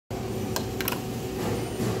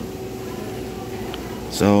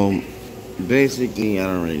So basically, I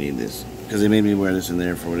don't really need this because they made me wear this in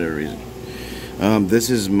there for whatever reason. This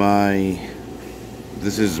is my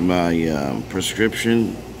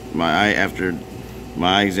prescription. My eye, after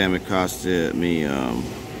my eye exam, it costed me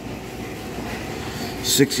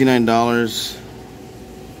 $69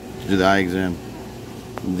 to do the eye exam.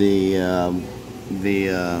 The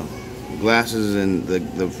glasses and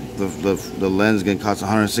the lens is gonna cost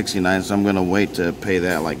 $169, so I'm gonna wait to pay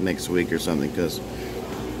that like next week or something, because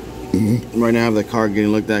right now I have the car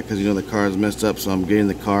getting looked at because the car is messed up, so I'm getting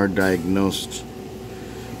the car diagnosed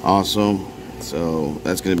also, so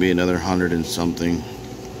that's gonna be another 100 and something.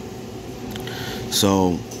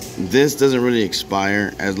 So this doesn't really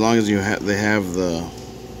expire as long as they have the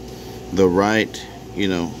right,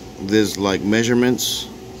 there's like measurements,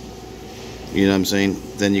 what I'm saying,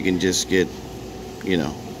 then you can just get,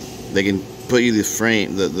 they can put you the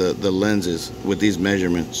frame, the lenses with these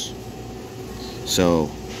measurements. So,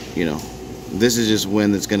 this is just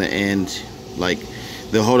when it's gonna end. Like,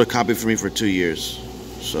 they'll hold a copy for me for 2 years.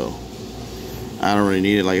 So I don't really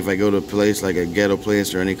need it. Like, if I go to a place like a ghetto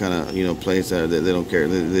place or any kind of place that they don't care,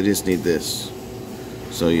 they just need this.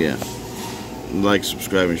 So yeah, like,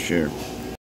 subscribe, and share.